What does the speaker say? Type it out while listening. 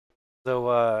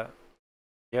So,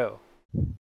 yo,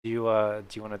 do you want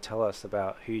to tell us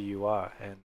about who you are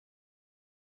and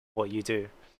what you do?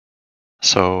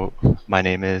 So my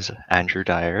name is Andrew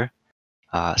Dyer,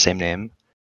 same name.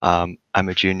 I'm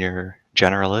a junior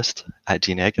generalist at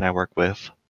Dneg, and I work with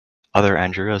other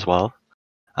Andrew as well.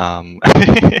 Um,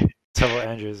 Several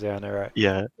Andrews, yeah, I know, right?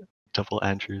 yeah, double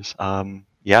Andrews.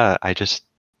 Yeah, I just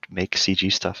make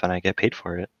CG stuff and I get paid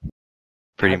for it,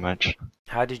 pretty How much.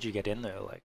 how did you get in there?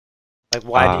 Like Uh,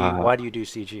 why do you do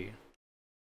CG?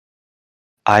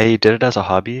 I did it as a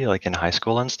hobby, like in high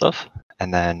school and stuff,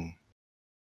 and then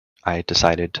I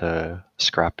decided to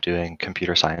scrap doing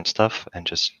computer science stuff and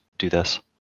just do this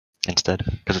instead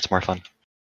because it's more fun.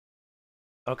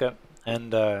 Okay,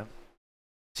 and so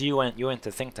you went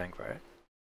to think tank, right?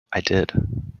 I did.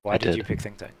 Why I did you did. pick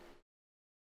think tank?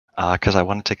 Because I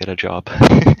wanted to get a job.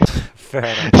 Fair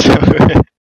enough. so,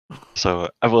 so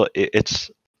I will. It's.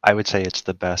 I would say it's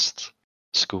the best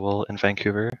school in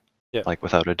Vancouver, Yeah. like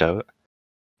without a doubt.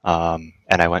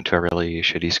 And I went to a really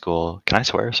shitty school. Can I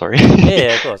swear? Sorry.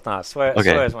 Yeah, of course. Nah, Okay.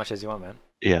 swear as much as you want, man.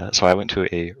 Yeah. So I went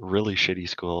to a really shitty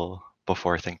school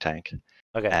before think tank,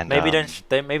 Okay, and maybe don't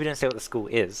say what the school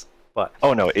is, but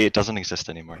oh no, it doesn't exist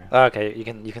anymore. okay, you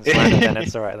can slam it then.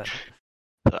 It's all right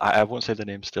then. I won't say the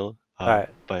name still. All right.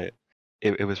 But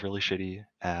it was really shitty.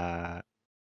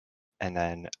 And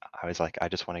then I was like, I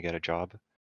just want to get a job.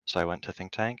 So I went to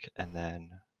think tank, and then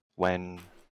when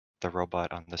the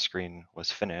robot on the screen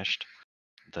was finished,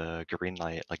 the green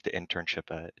light, like the internship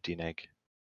at Dneg,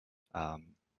 um,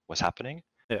 was happening.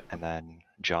 Yeah. And then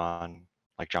John,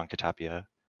 like John Katapia,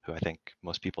 who I think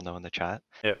most people know in the chat,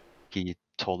 Yeah. he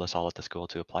told us all at the school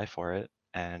to apply for it,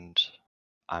 and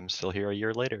I'm still here a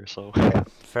year later. So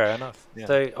Fair enough. yeah,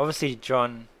 So obviously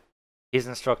John, he's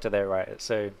an instructor there, right?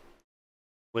 So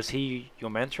was he your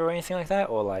mentor or anything like that,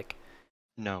 or like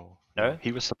no, no, no?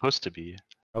 he was supposed to be.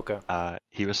 Okay.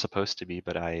 He was supposed to be,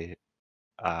 but I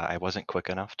wasn't quick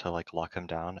enough to like lock him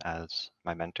down as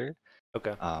my mentor.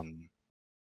 Okay. Um,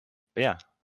 but yeah,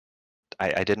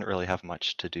 I didn't really have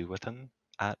much to do with him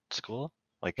at school.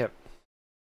 Like Yep.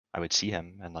 I would see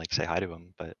him and like say hi to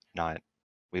him, but not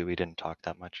we didn't talk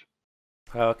that much.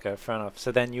 Oh, okay. Fair enough.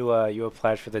 So then you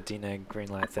applied for the Dneg green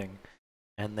light thing,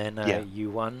 and then Yeah, you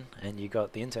won and you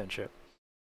got the internship.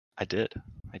 I did.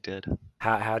 I did.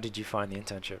 How did you find the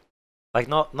internship? Like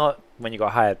not when you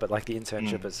got hired, but like the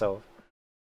internship Mm. itself.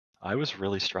 I was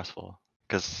really stressful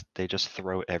because they just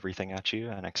throw everything at you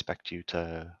and expect you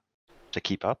to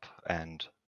keep up, and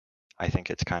I think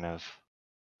it's kind of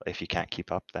if you can't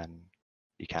keep up, then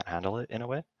you can't handle it in a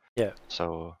way. Yeah.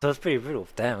 So So it's pretty brutal.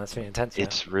 Damn, that's pretty intense, man.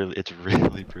 it's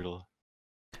really brutal.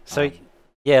 So Um,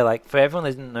 yeah, like for everyone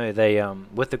that didn't know, they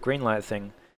with the green light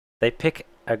thing, they pick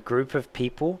a group of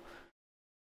people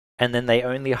and then they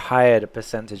only hired a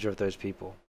percentage of those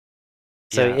people.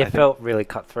 So yeah, it I think felt really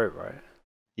cutthroat, right?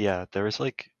 yeah, there was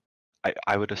like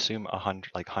I would assume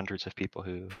hundreds of people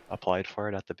who applied for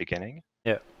it at the beginning,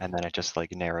 Yeah. and then it just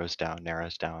like narrows down,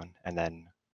 and then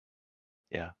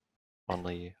yeah,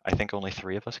 only I think only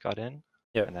three of us got in,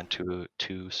 Yeah. and then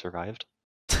two survived.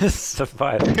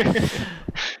 Survived.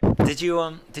 Did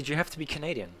you have to be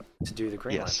Canadian to do the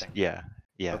green light Yes, thing? yeah,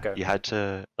 yeah. Okay. You had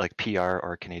to like PR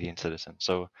or Canadian citizen.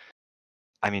 So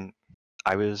I mean,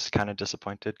 I was kind of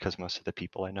disappointed because most of the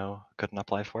people I know couldn't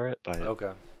apply for it, but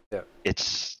Okay. Yeah.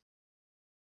 it's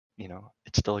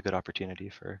it's still a good opportunity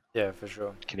for Yeah, for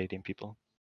sure. Canadian people.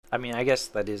 I mean, I guess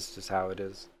that is just how it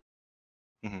is.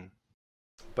 Hmm.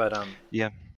 But Yeah,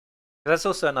 that's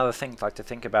also another thing like to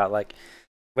think about. Like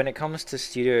when it comes to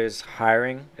studios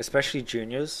hiring, especially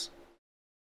juniors,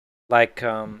 like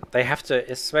they have to,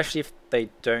 especially if they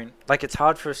don't, like it's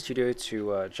hard for a studio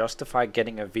to justify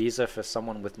getting a visa for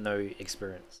someone with no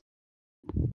experience.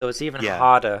 So it's even yeah,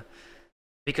 harder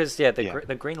because yeah, yeah,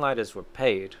 the green lighters were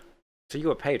paid. So you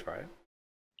were paid, right?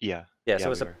 yeah, Yeah, yeah.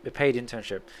 so it's We were. a paid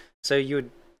internship. So you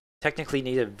would technically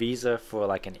need a visa for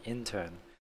like an intern.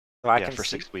 So Yeah, for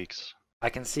 6 weeks. I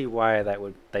can see why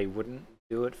they wouldn't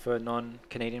do it for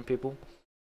non-Canadian people.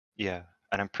 Yeah,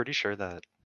 and I'm pretty sure that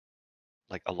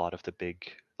like a lot of the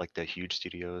big, like the huge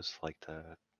studios, like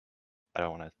I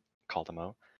don't want to call them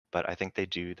out, but I think they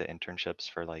do the internships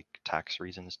for like tax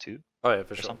reasons too, Oh yeah,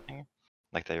 for or sure. something.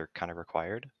 Like they're kind of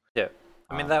required. Yeah,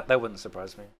 I mean Um, that wouldn't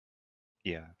surprise me.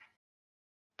 yeah,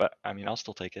 but I mean, I'll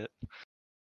still take it.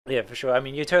 Yeah, for sure. I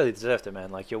mean you totally deserved it,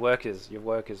 man. Like your work is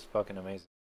fucking amazing.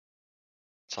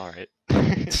 It's all right.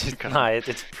 It's Nah, kind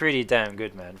it's pretty damn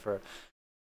good, man. For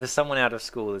someone out of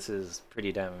school, this is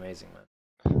pretty damn amazing,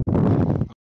 man. of.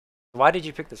 Why did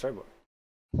you pick this robot?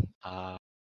 Uh,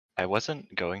 I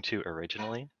wasn't going to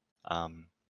originally,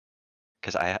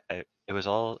 because it it was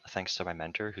all thanks to my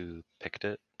mentor who picked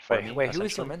it for Wait, me, wait, who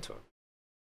is your essentially. mentor?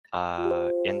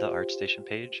 In the ArtStation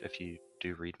page, if you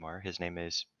do read more, his name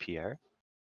is Pierre.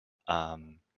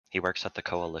 Um, he works at the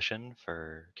Coalition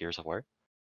for Gears of War.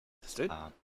 This dude?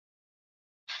 Um,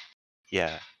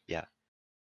 yeah, yeah,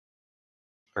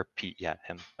 or Pete, yeah,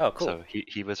 him. Oh, cool. So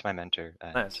he was my mentor,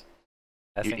 and Nice.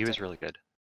 I he think was really good.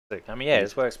 sick. I mean, yeah, He's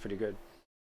his work's pretty good.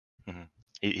 mhm.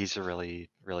 He's a really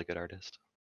good artist.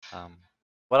 Um,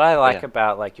 What I but like yeah,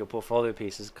 about like your portfolio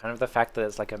piece is kind of the fact that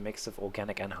it's like a mix of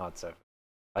organic and hard surface.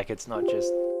 Like it's not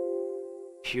just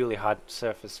purely hard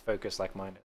surface focused like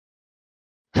mine is.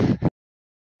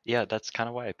 yeah, that's kind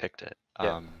of why I picked it.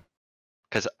 Yeah,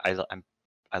 Because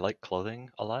I like clothing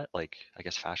a lot, like I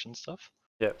guess fashion stuff.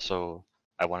 yeah, So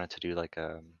I wanted to do like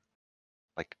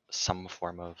some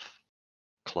form of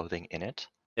clothing in it.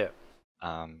 yeah.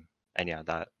 And yeah,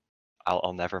 that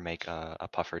I'll never make a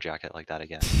puffer jacket like that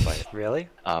again. But Really?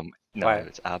 no, Why?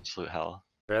 it's absolute hell.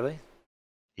 Really?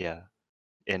 Yeah,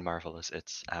 in Marvelous,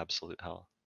 it's absolute hell.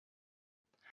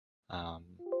 Um,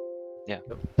 yeah,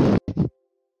 Yep.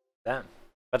 Damn.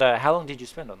 But how long did you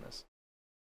spend on this?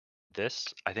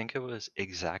 this I think it was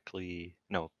exactly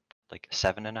no, like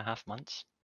 7.5 months.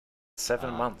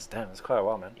 7 months. Damn, it's quite a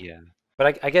while, man. Yeah,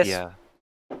 But I guess yeah.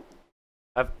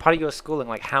 part of your schooling,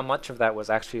 like how much of that was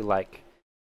actually like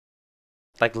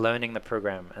learning the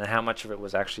program, and how much of it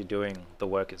was actually doing the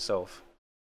work itself?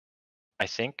 I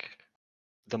think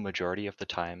the majority of the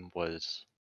time was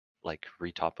like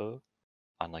retopo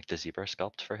on like the zebra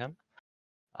sculpt for him.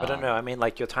 I don't know. I Um, mean,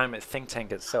 like your time at think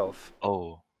tank itself.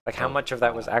 oh, Like how oh, much of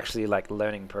that was actually like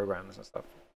learning programs and stuff?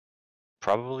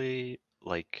 probably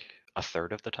like a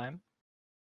third of the time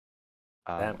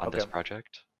Damn. on Okay. this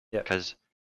project, Yep. because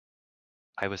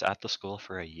I was at the school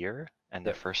for a year, and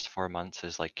the Yep. first 4 months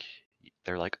is like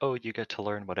they're like, oh, you get to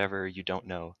learn whatever you don't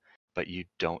know, but you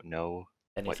don't know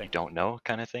what you Anything. don't know,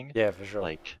 kind of thing. Yeah, for sure.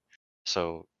 Like,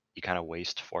 so you kind of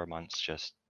waste 4 months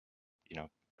just you know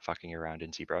fucking around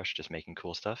in ZBrush, just making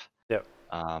cool stuff. Yep.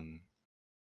 Um,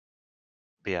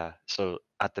 but yeah, so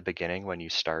at the beginning when you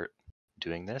start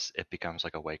doing this, it becomes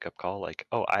like a wake up call, like,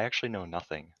 oh, I actually know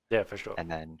nothing, Yeah, for sure. and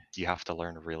then you have to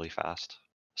learn really fast.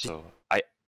 Did, So I,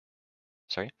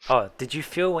 sorry, did you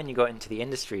feel when you got into the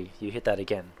industry, you hit that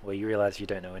again, where you realize you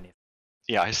don't know anything?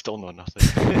 yeah, I still know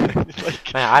nothing.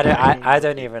 Like, Man, I don't, I know I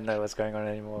don't nothing. even know what's going on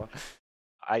anymore.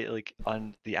 I like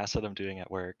on the asset I'm doing at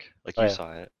work, like Oh you yeah.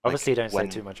 saw it, Obviously, like don't say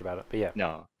too when much about it, but yeah,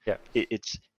 no, yeah.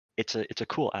 it's a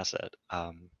cool asset.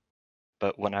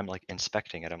 But when I'm like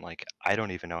inspecting it, I'm like, I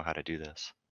don't even know how to do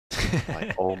this.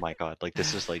 Like, oh my God, like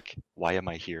this is like, why am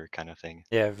I here, kind of thing.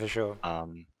 Yeah, for sure.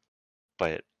 Um,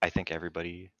 but I think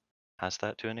everybody has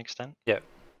that to an extent. Yeah.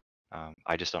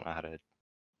 I just don't know how to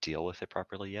deal with it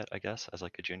properly yet, I guess, as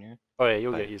like a junior. Oh yeah,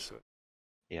 you'll get But used to it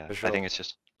yeah, for I sure. think it's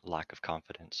just lack of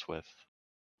confidence with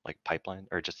like pipeline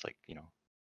or just like,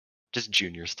 just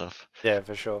junior stuff. Yeah,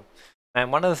 for sure.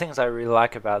 And one of the things I really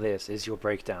like about this is your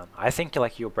breakdown. I think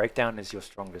like your breakdown is your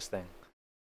strongest thing.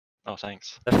 Oh,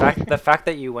 thanks. The fact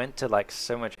that you went to like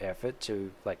so much effort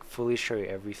to like fully show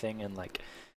everything and like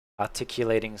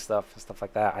articulating stuff and stuff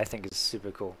like that, I think is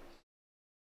super cool.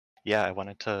 Yeah, I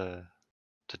wanted to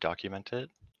document it,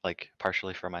 like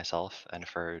partially for myself and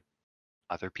for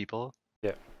other people,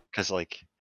 Yeah. because like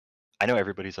I know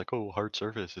everybody's like, oh, hard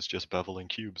surface is just beveling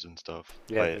cubes and stuff,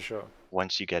 Yeah, for but sure.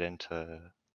 once you get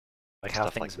into Like how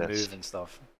stuff like things this, move and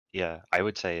stuff. yeah, I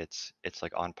would say it's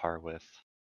like on par with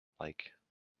like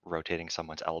rotating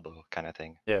someone's elbow kind of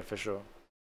thing. Yeah, for sure.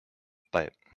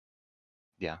 But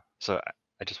yeah, so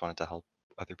I just wanted to help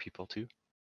other people too.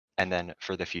 And then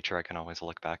for the future, I can always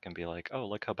look back and be like, oh,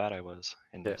 look how bad I was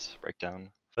in Yeah. this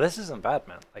breakdown. But this isn't bad,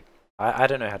 man. Like I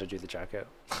don't know how to do the jacket.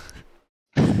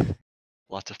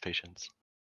 Lots of patience.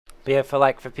 But yeah,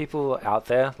 for people out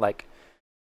there, like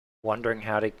wondering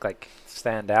how to like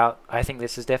stand out, I think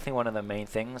this is definitely one of the main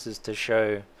things is to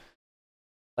show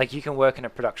like you can work in a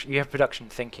production, you have production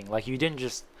thinking. Like you didn't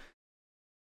just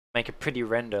make a pretty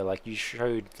render, like you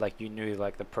showed like you knew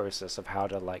like the process of how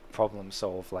to like problem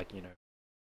solve, like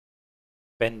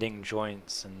bending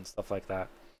joints and stuff like that.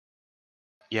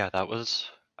 Yeah, that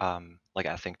was like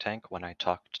at Think Tank when I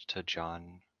talked to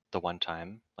John the one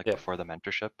time, like Yeah, before the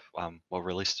mentorship. What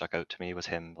really stuck out to me was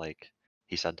him like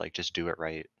he said like just do it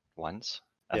right once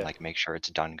and yeah, like make sure it's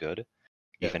done good,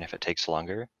 yeah. even if it takes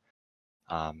longer.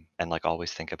 And like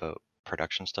always think about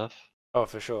production stuff. Oh,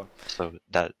 for sure. So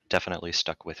that definitely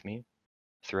stuck with me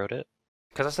throughout it.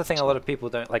 Because that's the thing a lot So of people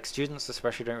don't like, students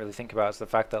especially don't really think about is the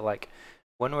fact that like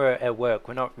when we're at work,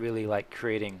 we're not really like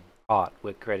creating art,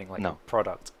 we're creating like a no,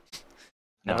 product.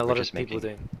 And no, a we're lot of just people making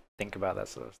don't think about that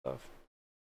sort of stuff.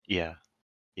 yeah,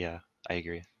 yeah. I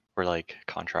agree. We're like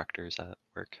contractors at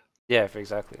work. Yeah,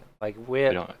 exactly. Like We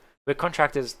don't we're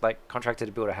contractors, like contracted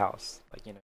to build a house.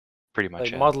 Like pretty much,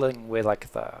 like yeah. modeling, we're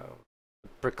like the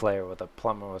bricklayer or the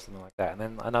plumber or something like that. And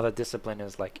then another discipline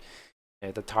is like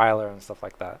the tiler and stuff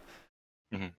like that.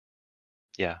 Hmm.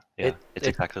 Yeah, It yeah. It's it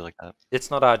exactly like that.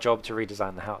 it's not our job to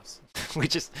redesign the house. we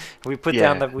just Yeah, we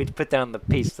put down the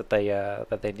piece that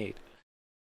they need.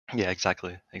 yeah,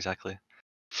 exactly, exactly.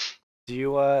 Do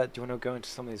you want to go into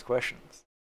some of these questions?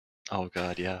 Oh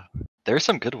God, yeah. There's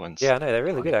some good ones. Yeah, no, they're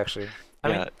really good actually. I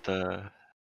mean, Yeah,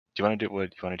 do you want to do what?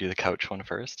 Do you want to do the couch one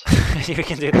first? you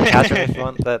can do the couch one if you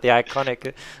want. The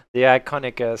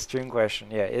iconic stream question.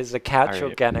 Yeah, is a All couch right.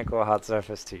 organic or hard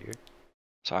surface to you?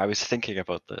 So I was thinking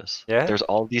about this. Yeah, There's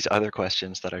all these other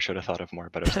questions that I should have thought of more,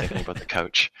 but I was thinking about the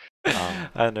couch.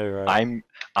 I know, right?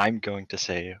 I'm going to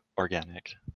say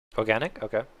organic. Organic?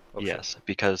 Okay. Option. Yes,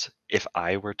 because if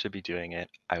I were to be doing it,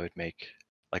 I would make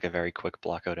like a very quick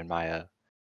blockout in Maya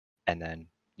and then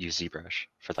use ZBrush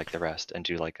for like the rest and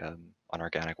do like an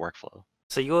organic workflow.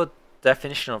 So your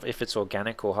definition of if it's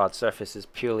organic or hard surface is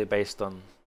purely based on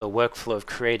the workflow of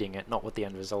creating it, not what the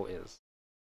end result is.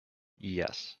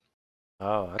 Yes.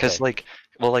 Oh, okay. Because like,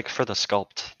 well, like for the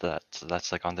sculpt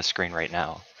that's like on the screen right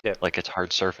now, Yeah. like it's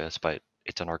hard surface, but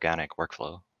it's an organic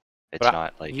workflow. It's But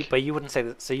not like you wouldn't say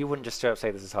that. So you wouldn't just straight up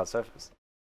say this is hard surface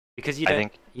because I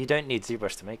think you don't need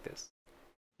ZBrush to make this.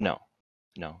 no,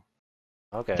 no.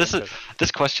 Okay.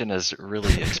 This question has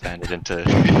really expanded into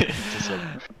into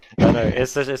some. I know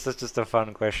it's just a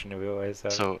fun question we always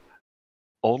have. So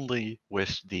only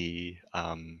with the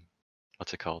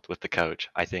what's it called, with the couch,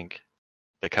 I think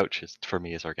the couch is for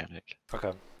me is organic.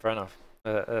 Okay, fair enough.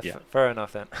 Yeah, Fair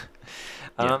enough then.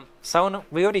 yeah. Someone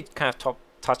we already kind of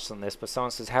touched on this, but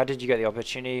someone says, "How did you get the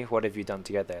opportunity? What have you done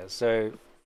to get there?" So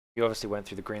you obviously went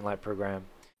through the green light program.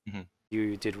 Hmm.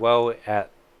 You did well at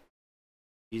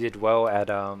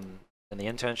in the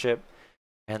internship,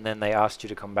 and then they asked you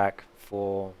to come back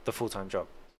for the full-time job.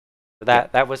 So Yeah.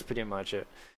 that was pretty much it.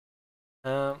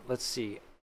 Let's see.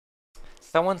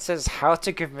 Someone says how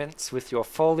to convince with your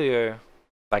folio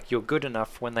like you're good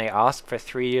enough when they ask for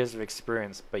 3 years of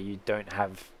experience, but you don't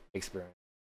have experience.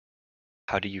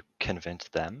 How do you convince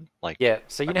them? Like Yeah.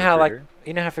 So a recruiter?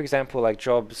 you know how for example like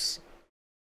jobs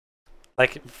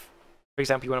like for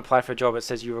example you want to apply for a job, it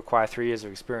says you require 3 years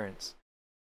of experience,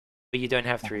 but you don't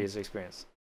have three Mhm. years of experience.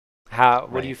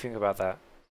 What do you Right. think about that?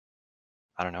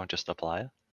 I don't know. Just apply.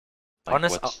 Like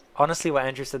what's Honestly, what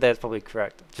Andrew said there is probably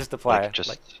correct. Just apply. just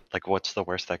Like, like what's the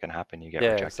worst that can happen? You get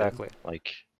yeah, rejected. exactly.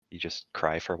 Like you just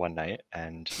cry for one night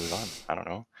and move on. I don't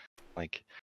know. Like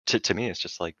to me, it's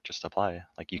just like just apply.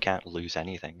 Like you can't lose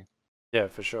anything. Yeah,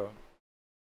 for sure.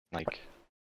 Like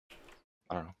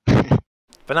I don't know.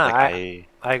 But no, Like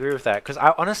I agree with that because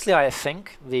I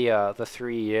think the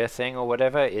 3 year thing or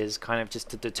whatever is kind of just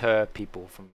to deter people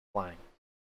from applying.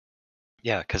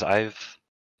 yeah, because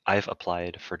I've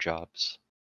applied for jobs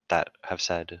that have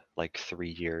said like 3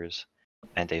 years,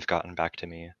 and they've gotten back to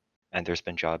me. And there's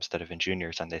been jobs that have been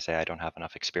juniors, and they say I don't have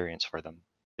enough experience for them.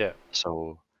 Yeah,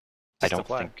 So I just don't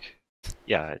apply. think.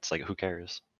 Yeah, it's like who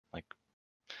cares? Like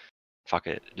fuck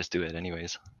it, just do it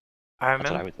anyways. I That's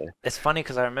what I remember would say. it's funny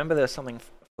because I remember there was something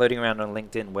floating around on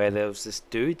LinkedIn where there was this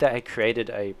dude that had created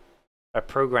a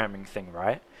programming thing,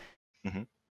 right? Hmm.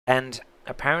 And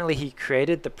apparently he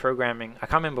created the programming. I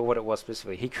can't remember what it was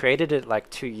specifically. He created it like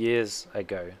 2 years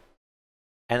ago.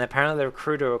 And apparently the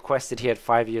recruiter requested he had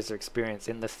 5 years of experience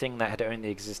in the thing that had only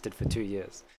existed for 2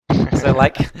 years. So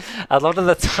like a lot of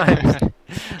the time,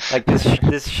 like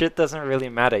this shit doesn't really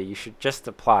matter. You should just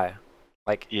apply.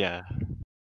 Like Yeah,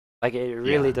 it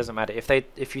really yeah, doesn't matter. If they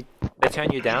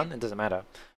turn you down, it doesn't matter.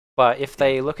 But if yeah,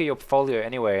 they look at your portfolio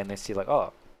anyway and they see like,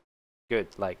 oh, good,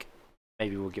 like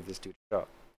maybe we'll give this dude a shot.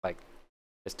 Like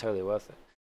it's totally worth it.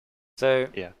 So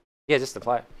yeah. yeah, just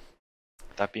apply.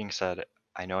 That being said,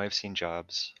 I know I've seen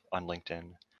jobs on LinkedIn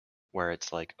where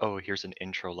it's like, oh, here's an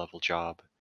intro level job.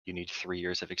 You need 3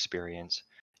 years of experience.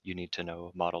 You need to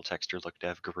know model, texture, look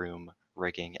dev, groom,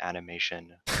 rigging,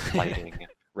 animation, lighting,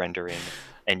 rendering,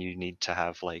 and you need to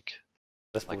have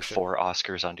That's like bullshit. 4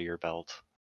 Oscars under your belt.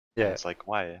 And Yeah, it's like,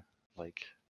 why? Like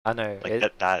I know.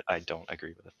 like that I don't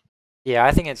agree with. Yeah,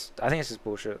 I think it's just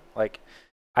bullshit. Like,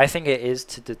 I think it is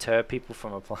to deter people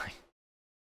from applying.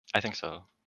 I think so.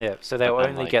 Yeah, so But they'll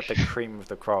then only get like the cream of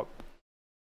the crop.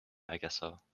 I guess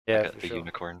so. Yeah, Like for the sure.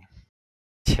 unicorn.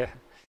 Yeah.